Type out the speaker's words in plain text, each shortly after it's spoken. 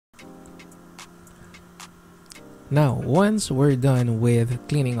Now, once we're done with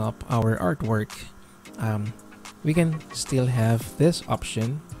cleaning up our artwork, we can still have this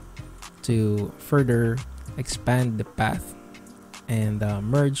option to further expand the path and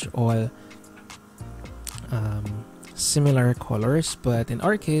merge all similar colors. But in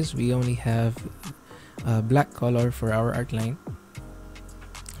our case, we only have black color for our outline,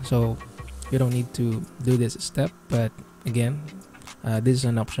 so you don't need to do this step. But again, this is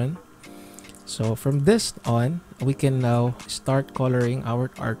an option. So from this on, we can now start coloring our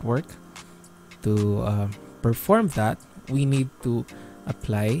artwork. To perform that, we need to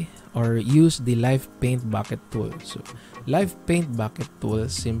apply or use the live paint bucket tool. So live paint bucket tool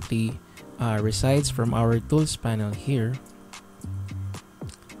simply resides from our tools panel here,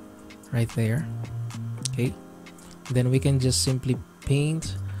 right there. Okay, then we can just simply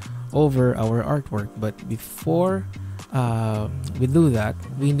paint over our artwork. But before we do that,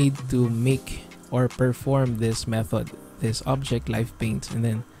 we need to make or perform this method, this object live paint, and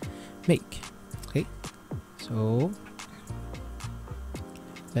then make. Okay, so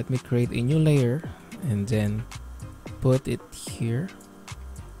let me create a new layer and then put it here,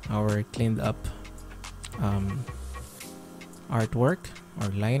 our cleaned up artwork or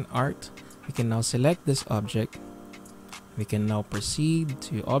line art. We can now select this object. We can now proceed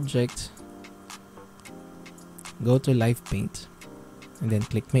to object, go to live paint, and then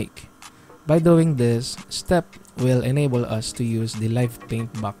click make. By doing this step will enable us to use the live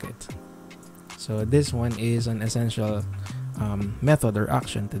paint bucket. So this one is an essential method or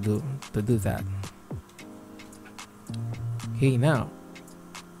action to do that. Okay, now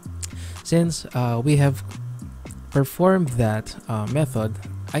since we have performed that method,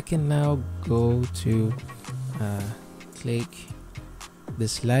 I can now go to click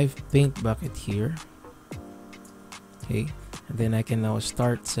this live paint bucket here. Okay, and then I can now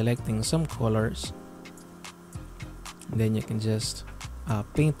start selecting some colors, and then you can just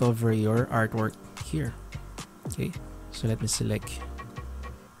paint over your artwork here. Okay, so let me select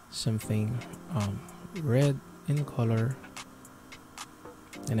something red in color,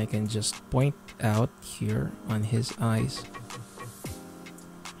 and I can just point out here on his eyes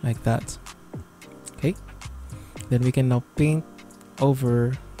like that. Okay, then we can now paint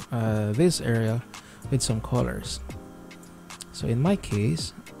over this area with some colors. So in my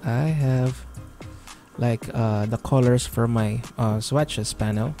case, I have like the colors for my swatches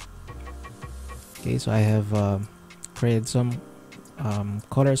panel. Okay, so I have created some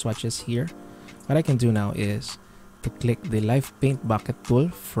color swatches here. What I can do now is to click the live paint bucket tool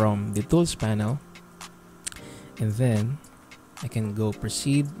from the tools panel, and then I can go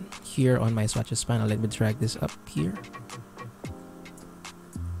proceed here on my swatches panel. Let me drag this up here,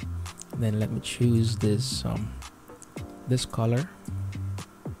 then let me choose this this color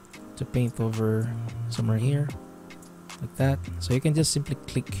to paint over somewhere here like that. So you can just simply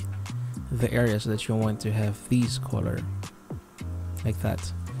click the areas that you want to have these color like that.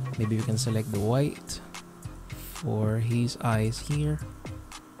 Maybe you can select the white for his eyes here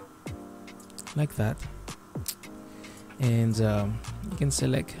like that, and you can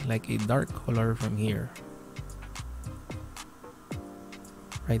select like a dark color from here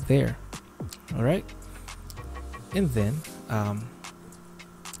right there. All right, and then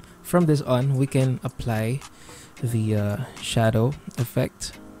from this on, we can apply the shadow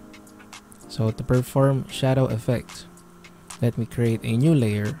effect. So to perform shadow effect, let me create a new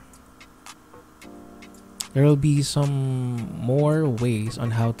layer. There will be some more ways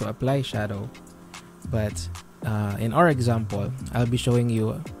on how to apply shadow, but in our example, I'll be showing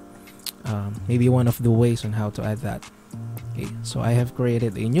you maybe one of the ways on how to add that. Okay, so I have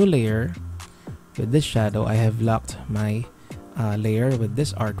created a new layer with this shadow. I have locked my layer with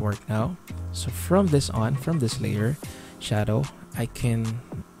this artwork now. So from this on, from this layer shadow, I can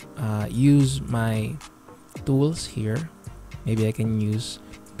use my tools here. Maybe I can use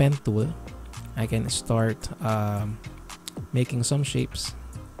pen tool. I can start making some shapes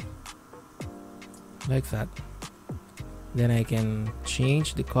like that. Then I can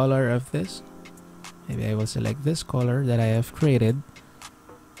change the color of this. Maybe I will select this color that I have created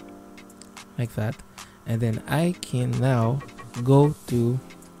like that, and then I can now go to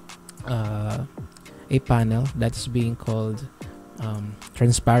a panel that's being called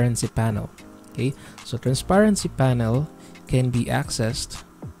transparency panel. Okay, so transparency panel can be accessed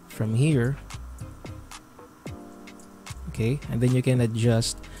from here. Okay, and then you can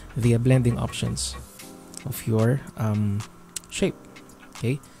adjust the blending options of your shape.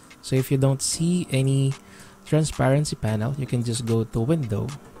 Okay, so if you don't see any transparency panel, you can just go to window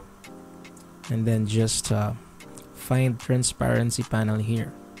and then just find transparency panel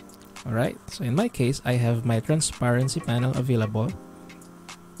here. Alright, so in my case, I have my transparency panel available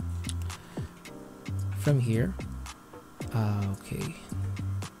from here. Okay,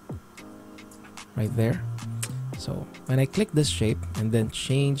 right there. So when I click this shape and then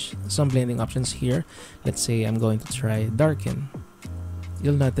change some blending options here, let's say I'm going to try darken,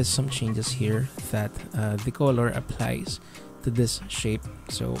 you'll notice some changes here that the color applies to this shape.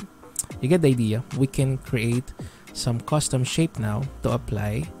 So you get the idea. We can create some custom shape now to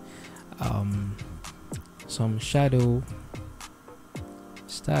apply some shadow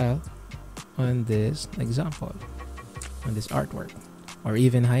style on this example, on this artwork, or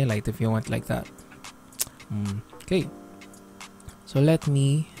even highlight if you want like that. Okay, so let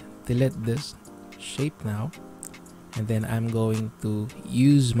me delete this shape now, and then I'm going to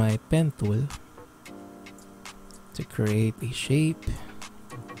use my pen tool to create a shape.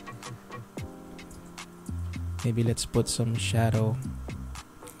 Maybe let's put some shadow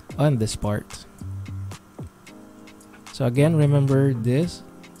on this part. So again, remember, this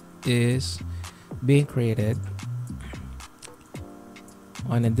is being created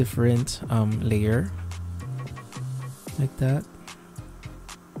on a different layer, like that.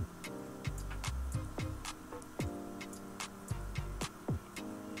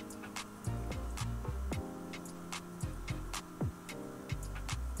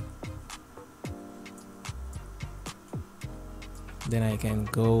 Then I can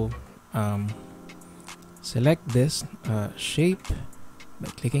go select this shape by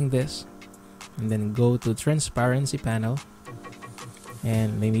clicking this, and then go to transparency panel,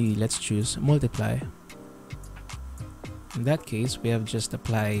 and maybe let's choose multiply. In that case, we have just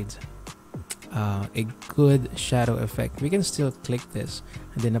applied a good shadow effect. We can still click this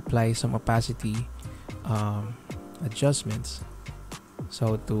and then apply some opacity adjustments,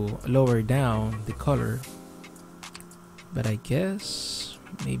 so to lower down the color. But I guess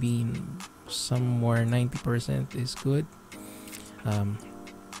maybe somewhere 90% is good.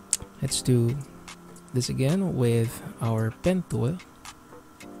 Let's do this again with our pen tool.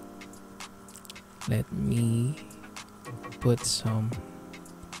 Let me put some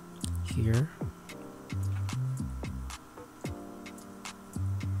here.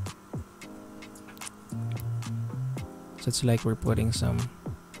 So it's like we're putting some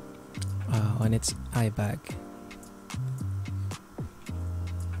on its eye bag.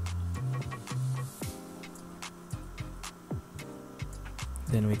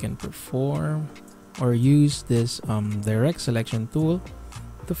 Then we can perform or use this direct selection tool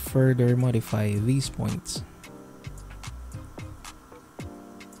to further modify these points.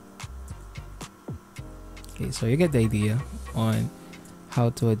 Okay, so you get the idea on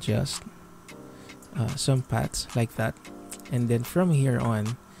how to adjust some paths like that. And then from here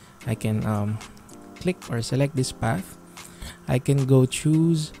on, I can click or select this path. I can go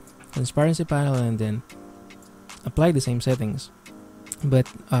choose transparency panel and then apply the same settings. But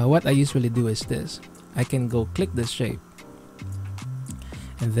what I usually do is this. I can go click this shape,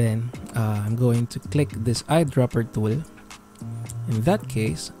 and then I'm going to click this eyedropper tool. In that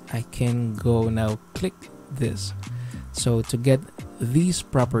case, I can go now click this, so to get these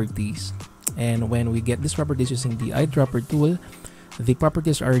properties. And when we get these properties using the eyedropper tool, the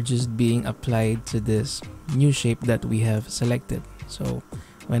properties are just being applied to this new shape that we have selected. So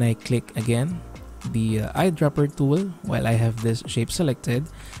when I click again the eyedropper tool while I have this shape selected,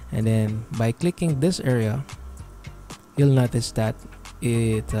 and then by clicking this area, you'll notice that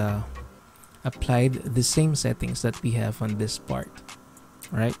it applied the same settings that we have on this part,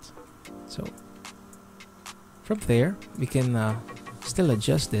 right? So from there, we can still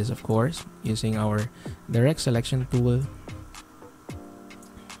adjust this, of course, using our direct selection tool,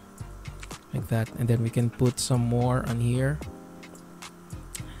 like that. And then we can put some more on here.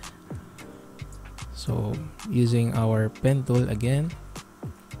 So using our pen tool again,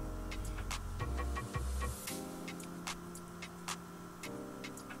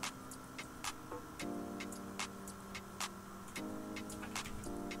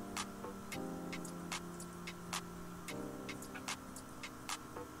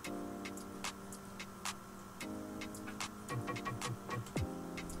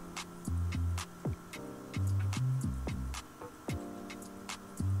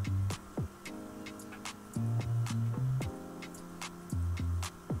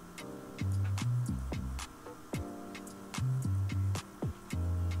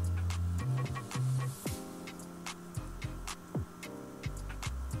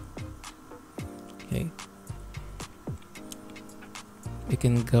 okay, we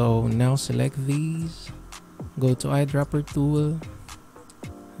can go now select these, go to eyedropper tool,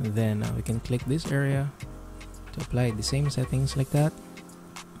 then we can click this area to apply the same settings like that.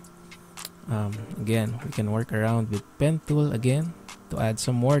 Again, we can work around with pen tool again to add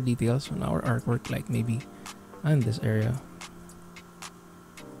some more details on our artwork, like maybe on this area.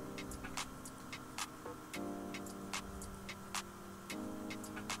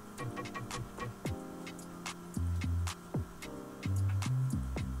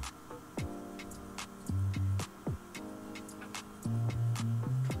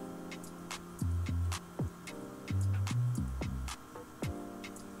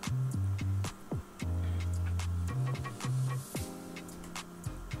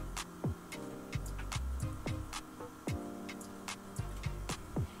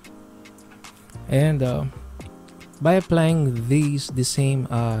 And by applying the same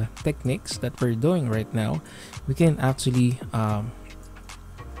techniques that we're doing right now, we can actually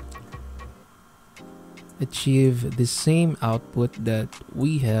achieve the same output that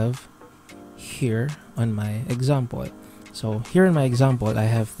we have here on my example. So here in my example,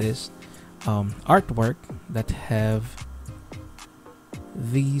 I have this artwork that have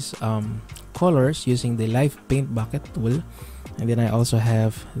these colors using the live paint bucket tool, and then I also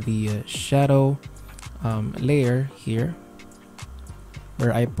have the shadow layer here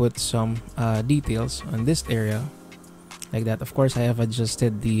where I put some details on this area like that. Of course, I have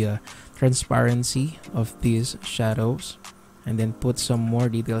adjusted the transparency of these shadows and then put some more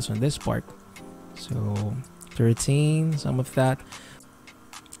details on this part, so to retain some of that.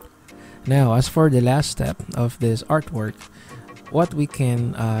 Now, as for the last step of this artwork, what we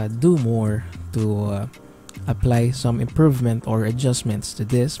can do more to apply some improvement or adjustments to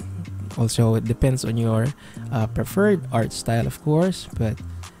this. Also, it depends on your preferred art style, of course, but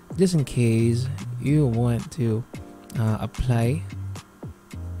just in case you want to apply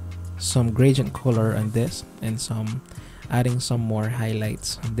some gradient color on this and adding some more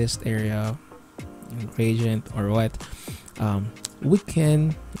highlights on this area, gradient or what, we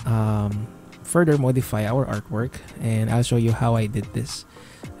can further modify our artwork, and I'll show you how I did this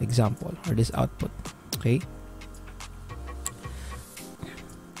example or this output. Okay,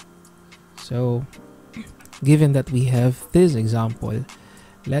 so given that we have this example,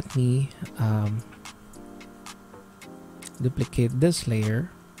 let me duplicate this layer,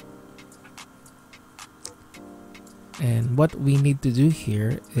 and what we need to do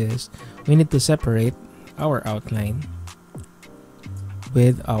here is we need to separate our outline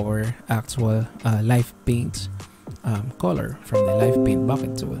with our actual live paint color from the live paint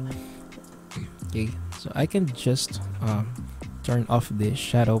bucket tool. Okay, so I can just turn off the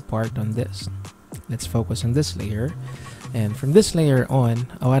shadow part on this. Let's focus on this layer, and from this layer on,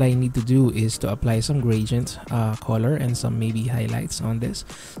 what I need to do is to apply some gradient color and some maybe highlights on this.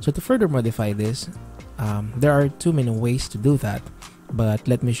 So to further modify this, there are too many ways to do that, but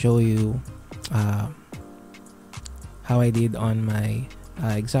let me show you how I did on my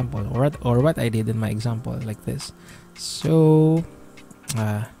example, or what I did in my example, like this. So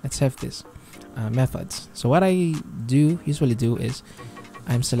let's have this methods. So what I usually do is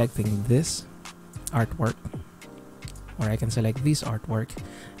I'm selecting this artwork, or I can select this artwork,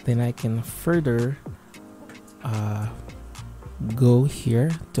 then I can further go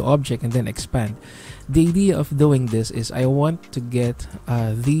here to object and then expand. The idea of doing this is I want to get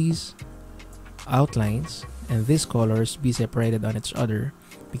these outlines and these colors be separated on each other,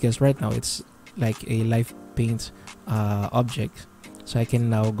 because right now it's like a live paint object. So I can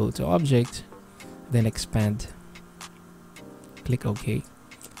now go to object, then expand, click OK.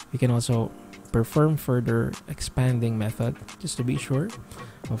 You can also perform further expanding method just to be sure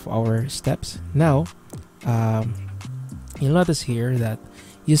of our steps. Now you'll notice here that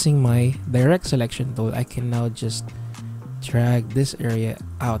using my direct selection tool, I can now just drag this area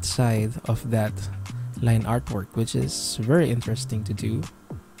outside of that line artwork, which is very interesting to do.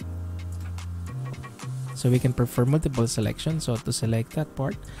 So we can perform multiple selections. So to select that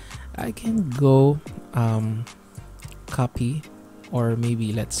part, I can go copy, or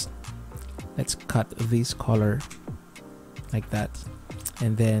maybe let's cut this color like that,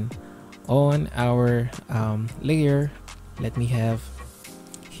 and then on our layer, let me have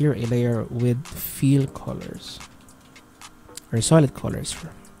here a layer with fill colors or solid colors,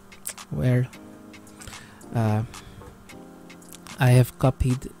 where I have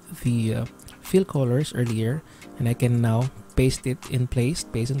copied the fill colors earlier, and I can now paste it in place,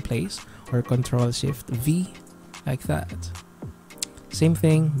 or Control Shift V, like that. Same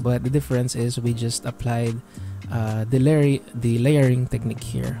thing, but the difference is we just applied the layering technique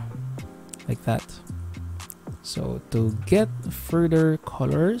here, like that. So to get further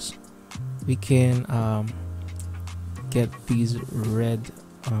colors, we can get these red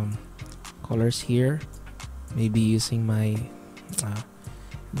colors here, maybe using my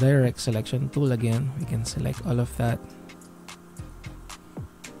direct selection tool again, we can select all of that.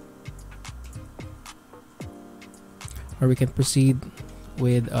 Or we can proceed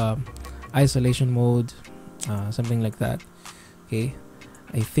with isolation mode, something like that. Okay,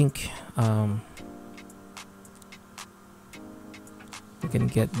 I think we can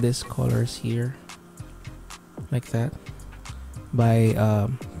get these colors here like that by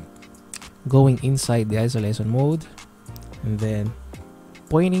going inside the isolation mode and then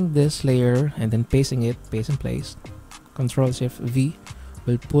pointing this layer and then pasting it, paste in place. Control Shift V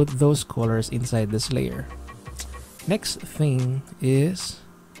will put those colors inside this layer. Next thing is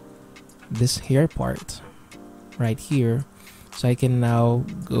this hair part right here. So I can now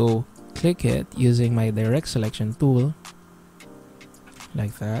go click it using my direct selection tool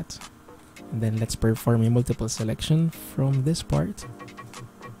like that. And then let's perform a multiple selection from this part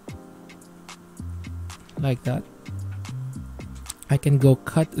like that. I can go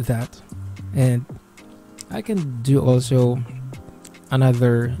cut that, and I can do also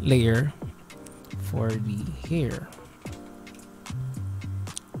another layer for the hair.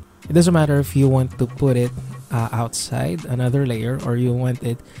 It doesn't matter if you want to put it outside another layer, or you want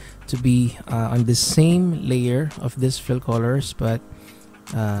it to be on the same layer of this fill colors, but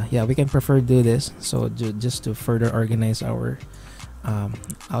yeah, we can prefer do this. So just to further organize our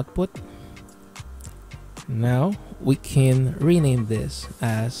output. Now we can rename this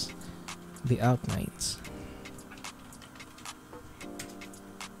as the outlines.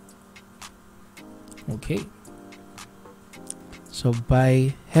 Okay, so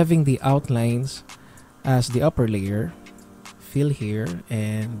by having the outlines as the upper layer, fill here,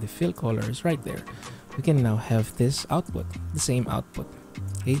 and the fill colors right there, we can now have this output, the same output.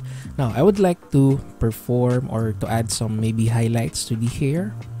 Okay, now I would like to perform or to add some maybe highlights to the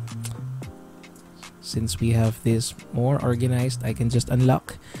hair. Since we have this more organized, I can just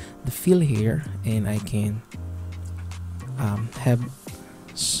unlock the fill here, and I can have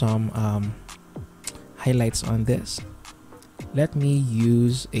some highlights on this. Let me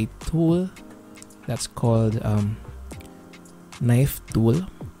use a tool that's called knife tool.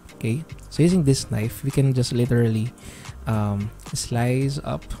 Okay, so using this knife, we can just literally slice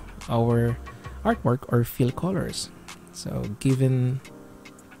up our artwork or fill colors. So given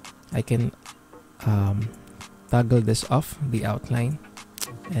I can toggle this off, the outline,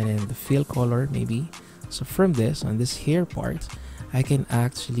 and then the fill color maybe. So from this, on this hair part, I can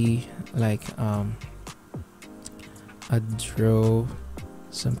actually like draw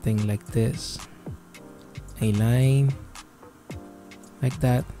something like this, a line like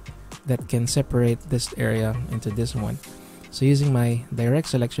that, that can separate this area into this one. So using my direct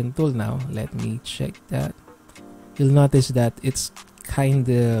selection tool now, let me check that. You'll notice that it's kind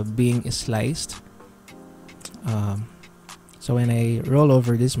of being sliced. So when I roll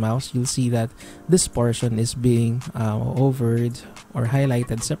over this mouse, you'll see that this portion is being overed or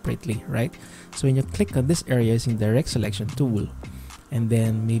highlighted separately, right? So when you click on this area using direct selection tool, and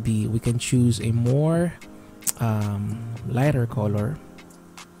then maybe we can choose a more lighter color,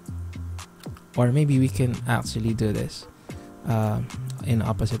 or maybe we can actually do this in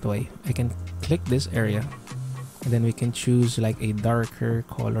opposite way. I can click this area, and then we can choose like a darker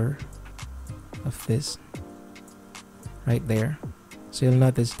color of this right there. So you'll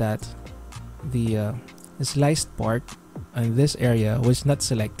notice that the sliced part on this area was not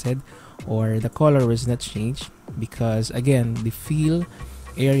selected, or the color was not changed, because again the fill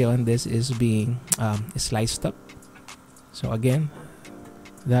area on this is being sliced up. So again,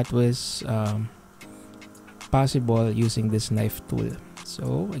 that was possible using this knife tool.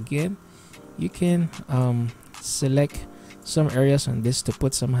 So again, you can select some areas on this to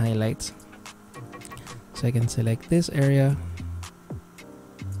put some highlights. So I can select this area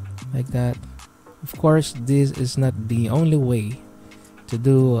like that. Of course, this is not the only way to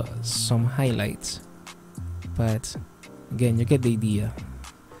do some highlights, but again, you get the idea.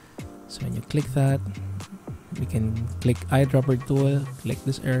 So when you click that, we can click eyedropper tool, click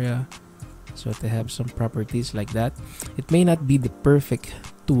this area, so to have some properties like that. It may not be the perfect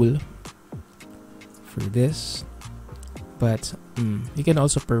tool for this, but you can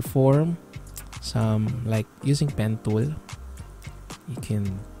also perform some, like using pen tool. You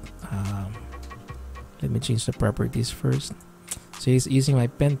can let me change the properties first. So using my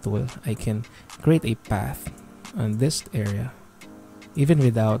pen tool, I can create a path on this area even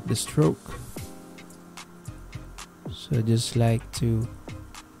without the stroke. So just like to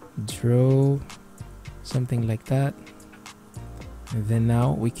draw something like that, and then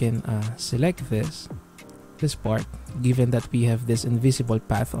now we can select this part. Given that we have this invisible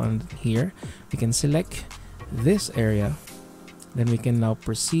path on here, we can select this area Then we can now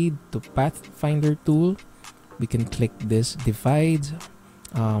proceed to Pathfinder tool. We can click this divide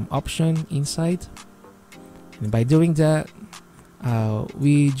option inside, and by doing that,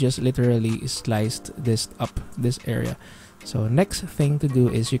 we just literally sliced this up, this area. So next thing to do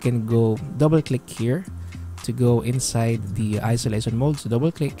is you can go double click here to go inside the isolation mode. So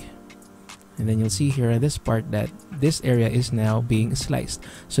double click, and then you'll see here in this part that this area is now being sliced.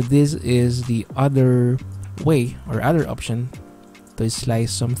 So this is the other way or other option to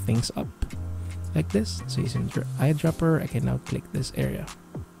slice some things up like this. So using eyedropper, I can now click this area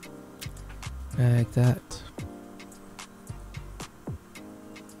like that.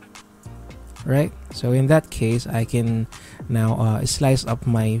 Right, so in that case, I can now slice up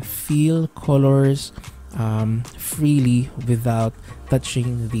my fill colors freely without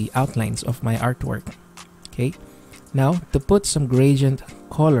touching the outlines of my artwork. Okay, now to put some gradient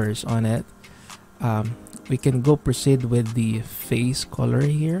colors on it, we can go proceed with the face color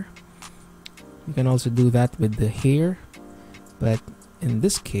here. You can also do that with the hair, but in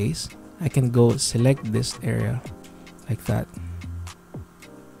this case, I can go select this area like that.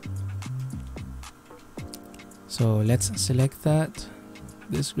 So let's select that,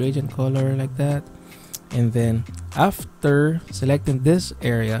 this gradient color like that, and then after selecting this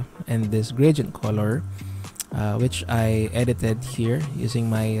area and this gradient color, which I edited here using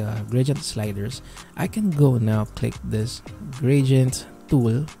my gradient sliders, I can go now click this gradient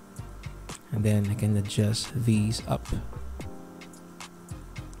tool, and then I can adjust these up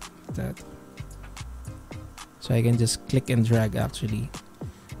like that. So I can just click and drag actually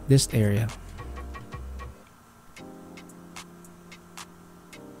this area.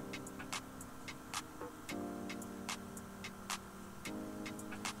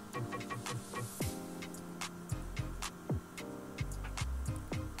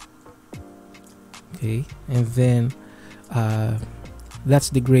 Okay, and then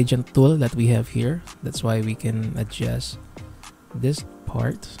that's the gradient tool that we have here. That's why we can adjust this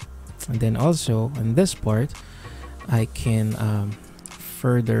part, and then also on this part I can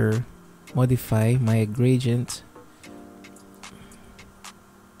further modify my gradient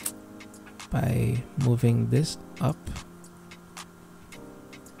by moving this up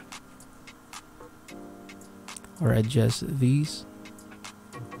or adjust these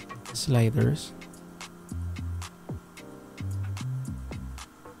sliders.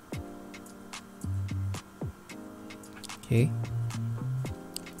 Okay.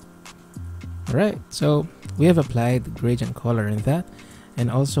 Alright, so we have applied the gradient color in that,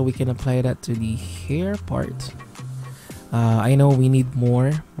 and also we can apply that to the hair part. I know we need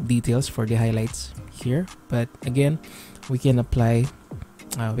more details for the highlights here, but again, we can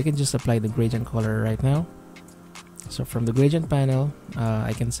just apply the gradient color right now. So from the gradient panel,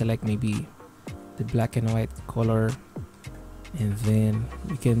 I can select maybe the black and white color, and then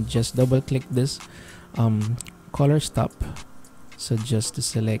we can just double click this color stop, so just to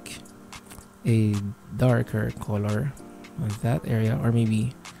select a darker color on that area, or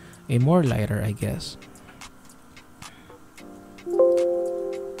maybe a more lighter, I guess.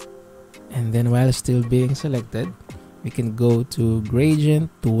 And then while still being selected, we can go to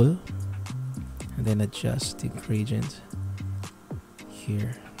gradient tool and then adjust the gradient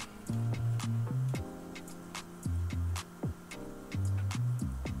here.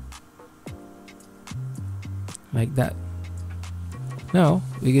 Like that. Now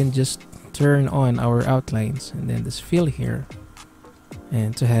we can just turn on our outlines and then this fill here,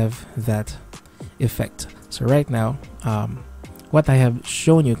 and to have that effect. So right now, what I have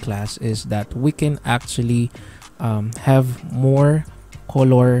shown you, class, is that we can actually have more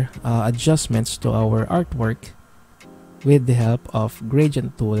color adjustments to our artwork with the help of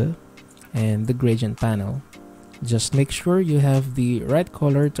gradient tool and the gradient panel. Just make sure you have the right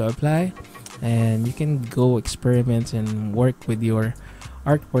color to apply, and you can go experiment and work with your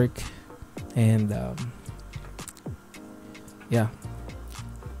artwork. And yeah,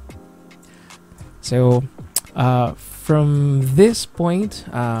 so from this point,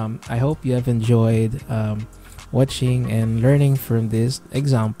 I hope you have enjoyed watching and learning from this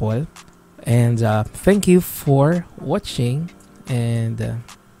example, and thank you for watching, and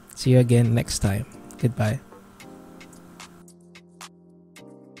see you again next time. Goodbye.